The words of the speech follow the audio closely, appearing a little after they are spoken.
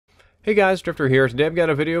Hey guys, Drifter here. Today I've got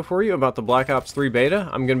a video for you about the Black Ops 3 beta.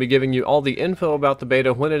 I'm going to be giving you all the info about the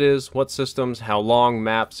beta, when it is, what systems, how long,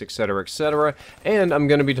 maps, etc, etc. And I'm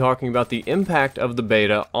going to be talking about the impact of the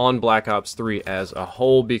beta on Black Ops 3 as a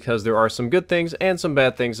whole, because there are some good things and some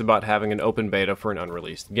bad things about having an open beta for an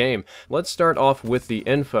unreleased game. Let's start off with the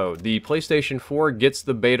info. The PlayStation 4 gets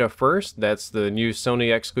the beta first. That's the new Sony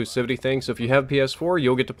exclusivity thing. So if you have PS4,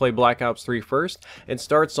 you'll get to play Black Ops 3 first. It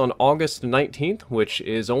starts on August 19th, which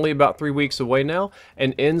is only about 3 weeks away now,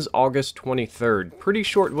 and ends August 23rd. Pretty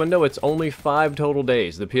short window. It's only 5 total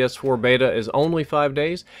days. The PS4 beta is only 5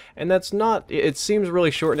 days, and that's not, it seems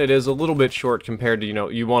really short, and it is a little bit short compared to,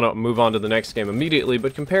 you want to move on to the next game immediately,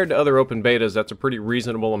 but compared to other open betas, that's a pretty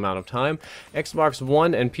reasonable amount of time. Xbox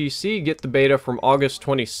One and PC get the beta from August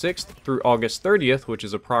 26th through August 30th, which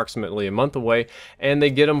is approximately a month away, and they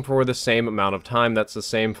get them for the same amount of time. That's the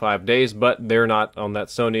same 5 days, but they're not on that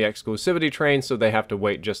Sony exclusivity train, so they have to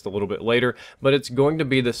wait just a little bit later, but it's going to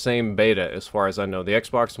be the same beta as far as I know. The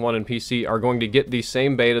Xbox One and PC are going to get the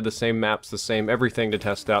same beta, the same maps, the same everything to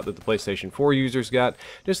test out that the PlayStation 4 users got.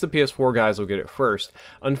 Just the PS4 guys will get it first.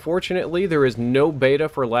 Unfortunately, there is no beta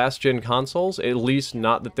for last-gen consoles, at least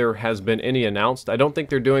not that there has been any announced. I don't think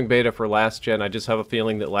they're doing beta for last-gen. I just have a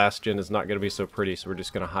feeling that last-gen is not going to be so pretty, so we're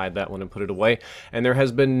just going to hide that one and put it away. And there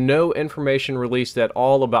has been no information released at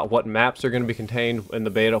all about what maps are going to be contained in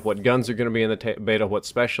the beta, what guns are going to be in the beta, what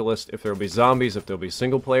specialists, if there'll be zombies, if there'll be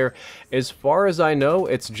single player. As far as I know,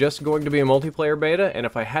 it's just going to be a multiplayer beta, and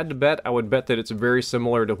if I had to bet, I would bet that it's very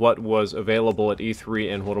similar to what was available at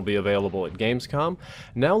E3 and what will be available at Gamescom.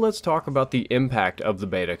 Now let's talk about the impact of the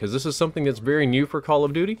beta, because this is something that's very new for Call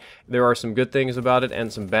of Duty. There are some good things about it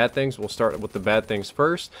and some bad things. We'll start with the bad things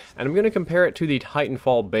first, and I'm going to compare it to the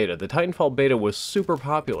Titanfall beta. The Titanfall beta was super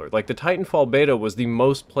popular. Like, the Titanfall beta was the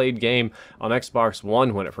most played game on Xbox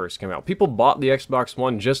One when it first came out. People bought the Xbox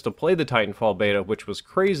One just to play the Titanfall beta, which was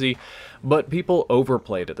crazy, but people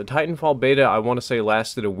overplayed it. The Titanfall beta, I want to say,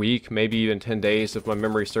 lasted a week, maybe even 10 days if my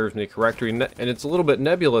memory serves me correctly, and it's a little bit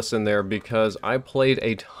nebulous in there because I played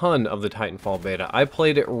a ton of the Titanfall beta. I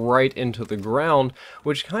played it right into the ground,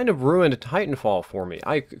 which kind of ruined Titanfall for me.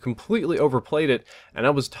 I completely overplayed it, and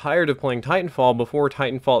I was tired of playing Titanfall before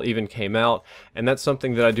Titanfall even came out, and that's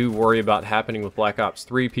something that I do worry about happening with Black Ops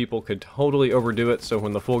 3. People could totally overdo it, so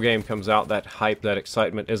when the full game comes out, that hype, that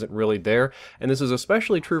excitement isn't really there. And this is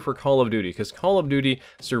especially true for Call of Duty, because Call of Duty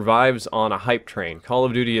survives on a hype train. Call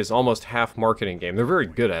of Duty is almost half marketing game. They're very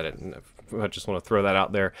good at it, and I just want to throw that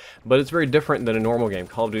out there, but it's very different than a normal game.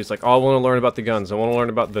 Call of Duty is like, oh, I want to learn about the guns, I want to learn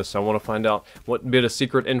about this, I want to find out what bit of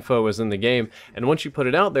secret info is in the game, and once you put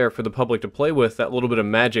it out there for the public to play with, that little bit of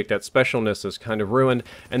magic, that specialness is kind of ruined,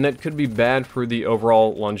 and that could be bad for the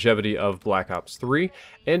overall longevity of Black Ops 3,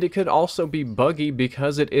 and it could also be buggy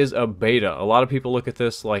because it is a beta. A lot of people look at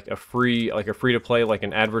this like a free-to-play, like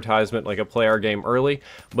an advertisement, like a play our game early,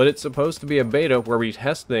 but it's supposed to be a beta where we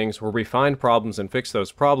test things, where we find problems and fix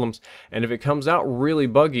those problems, and if it comes out really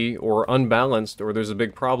buggy or unbalanced, or there's a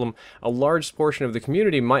big problem, a large portion of the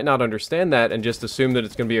community might not understand that and just assume that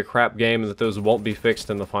it's going to be a crap game and that those won't be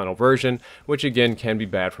fixed in the final version, which again can be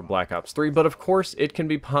bad for Black Ops 3, but of course it can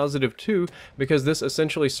be positive too, because this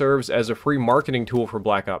essentially serves as a free marketing tool for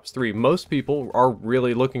Black Ops 3. Most people are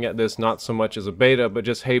really looking at this not so much as a beta, but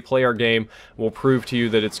just, hey, play our game, we'll prove to you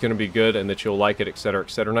that it's going to be good and that you'll like it, etc,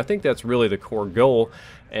 etc, and I think that's really the core goal.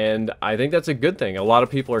 And I think that's a good thing. A lot of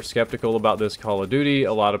people are skeptical about this Call of Duty.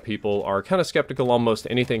 A lot of people are kind of skeptical almost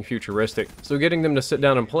anything futuristic. So getting them to sit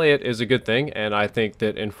down and play it is a good thing. And I think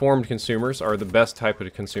that informed consumers are the best type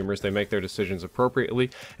of consumers. They make their decisions appropriately.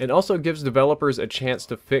 It also gives developers a chance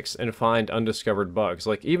to fix and find undiscovered bugs.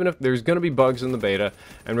 Like, even if there's going to be bugs in the beta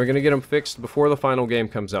and we're going to get them fixed before the final game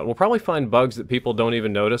comes out, we'll probably find bugs that people don't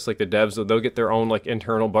even notice. Like the devs, they'll get their own like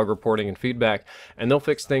internal bug reporting and feedback, and they'll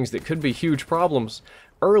fix things that could be huge problems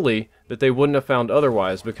early that they wouldn't have found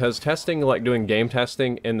otherwise, because testing, like doing game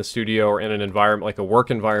testing in the studio or in an environment like a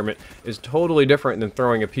work environment, is totally different than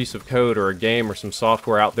throwing a piece of code or a game or some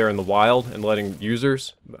software out there in the wild and letting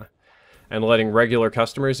regular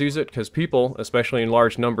customers use it, because people, especially in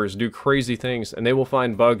large numbers, do crazy things, and they will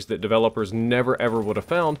find bugs that developers never ever would have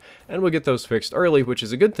found, and we'll get those fixed early, which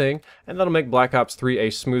is a good thing, and that'll make Black Ops 3 a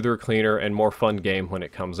smoother, cleaner, and more fun game when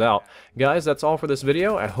it comes out. Guys, that's all for this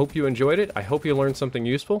video. I hope you enjoyed it. I hope you learned something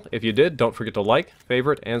useful. If you did, don't forget to like,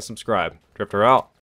 favorite, and subscribe. Drifter out.